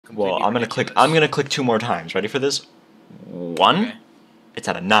Well, completely I'm gonna click. ridiculous. I'm gonna click 2 more times. Ready for this? 1. Okay. It's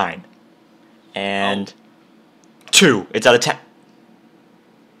at a 9. And 2. It's at a 10.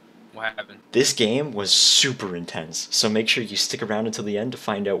 What happened? This game was super intense, so make sure you stick around until the end to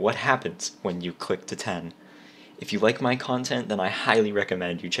find out what happens when you click to 10. If you like my content, then I highly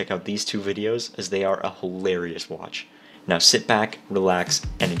recommend you check out these 2 videos, as they are a hilarious watch. Now sit back, relax,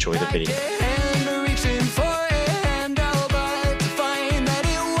 and enjoy the video.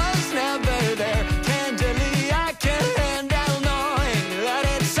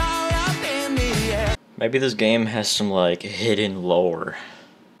 Maybe this game has some, like, hidden lore.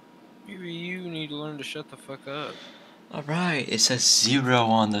 Maybe you need to learn to shut the fuck up. Alright, it says 0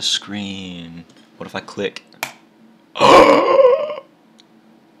 on the screen. What if I click?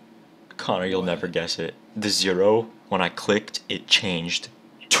 Connor, you'll never guess it. The 0, when I clicked, it changed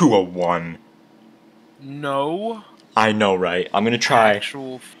to a 1. No. I know, right? I'm gonna try.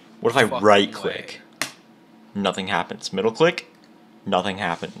 Actual What if I fucking right way. click? Nothing happens. Middle click? Nothing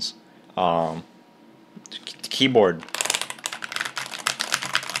happens. Keyboard.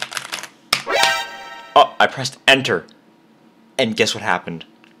 Oh, I pressed enter. And guess what happened?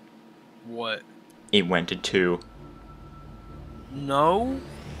 What? It went to 2. No?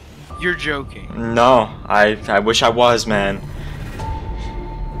 You're joking. No, I wish I was, man.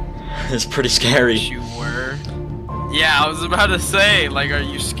 It's pretty scary. Wish you were. Yeah, I was about to say, like, are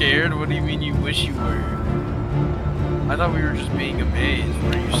you scared? What do you mean you wish you were? I thought we were just being amazed.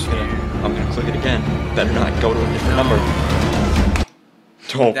 Were you scared? I'm gonna click it again. Better not go to a different number.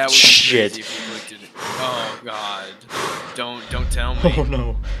 Oh, That would shit. be crazy if you clicked it. Oh god. Don't tell me. Oh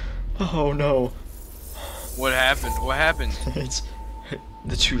no. Oh no. What happened? What happened? It's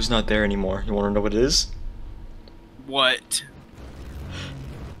the 2's not there anymore. You wanna know what it is? What?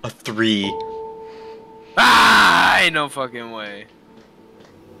 A 3. Ah! Ain't no fucking way.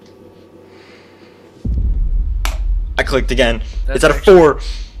 I clicked again. That's It's at a actually- 4.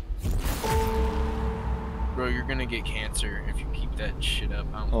 Bro, you're gonna get cancer if you keep that shit up.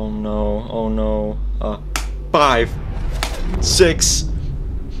 Oh no. Oh no. 5. 6.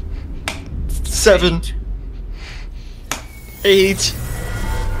 7. 8.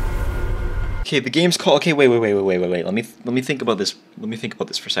 Okay, the game's called. Okay, wait. Let me think about this. Let me think about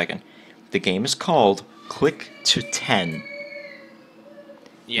this for a second. The game is called Click to 10.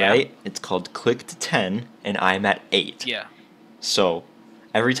 Yeah. Right? It's called Click to 10, and I'm at 8. Yeah. So,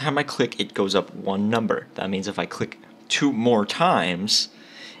 every time I click, it goes up 1 number. That means if I click 2 more times,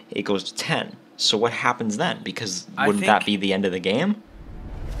 it goes to 10. So what happens then? Because wouldn't that be the end of the game?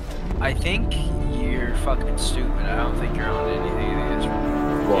 I think you're fucking stupid. I don't think you're on anything of the answer.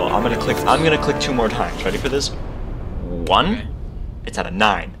 Well, I'm gonna click 2 more times. Ready for this? 1. Okay. It's at a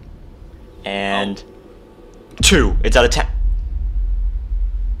 9. And 2. It's at a 10.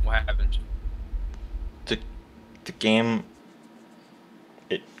 What happened? The game,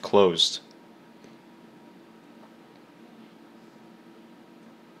 it closed.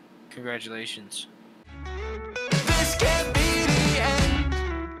 Congratulations. This can't be the end.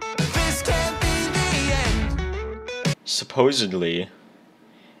 This can't be the end. Supposedly,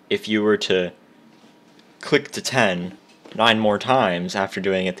 if you were to click to 10 9 more times after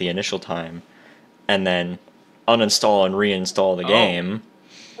doing it the initial time, and then uninstall and reinstall the game,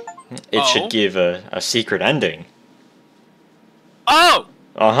 it should give a secret ending. Oh!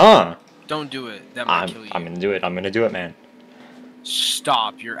 Uh-huh. Don't do it. That might kill you. I'm gonna do it. I'm gonna do it, man.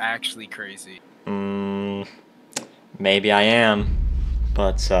 Stop. You're actually crazy. Maybe I am,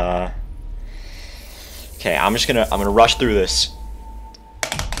 but okay, I'm gonna rush through this.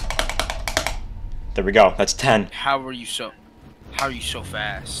 There we go. That's 10. How are you so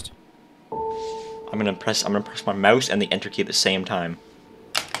fast? I'm gonna press my mouse and the enter key at the same time.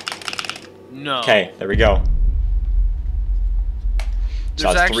 No. Okay, there we go. So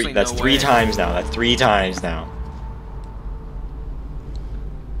There's that's actually 3. That's no 3 way. times now. That's 3 times now.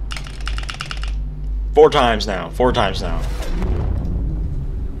 4 times now. 4 times now.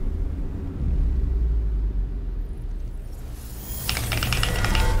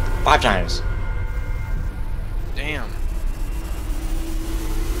 5 times. Damn.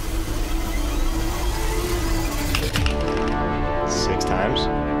 6 times.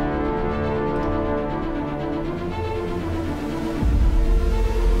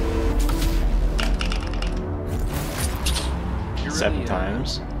 You're 7 really,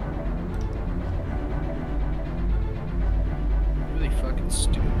 times. Really fucking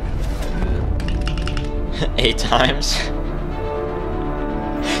stupid. 8 times.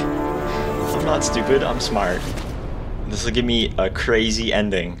 I'm not stupid, I'm smart. This will give me a crazy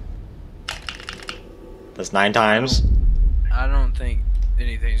ending. That's 9 times. I don't think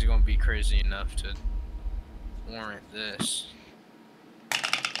anything's going crazy enough to warrant this.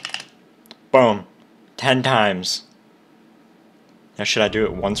 Boom. 10 times. Now should I do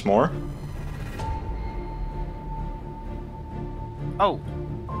it once more? Oh.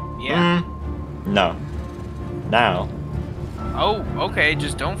 Yeah. No. Now. Oh, okay,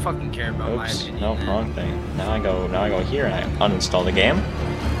 just don't fucking care about my Oops. opinion. No, then. wrong thing. Now I go here and I uninstall the game.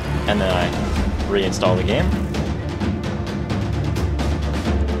 And then I reinstall the game.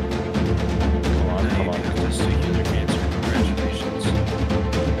 Come on, Now come you on. have testicular cancer. Congratulations.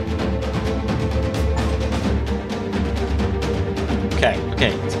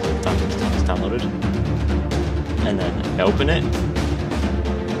 Okay, it's downloaded. And then open it.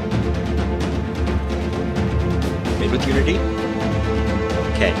 Made with Unity.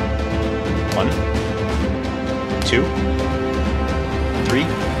 Okay. 1, 2, 3,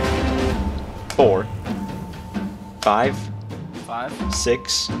 4, 5, 5,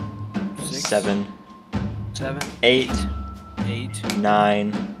 6, 6, 7, 7, 8, 8,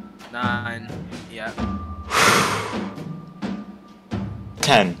 9, 9. Yeah.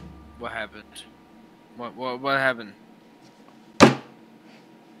 10. What happened? What happened?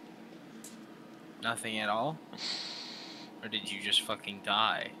 Nothing at all? Or did you just fucking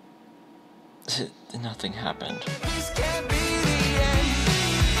die? Nothing happened. This can't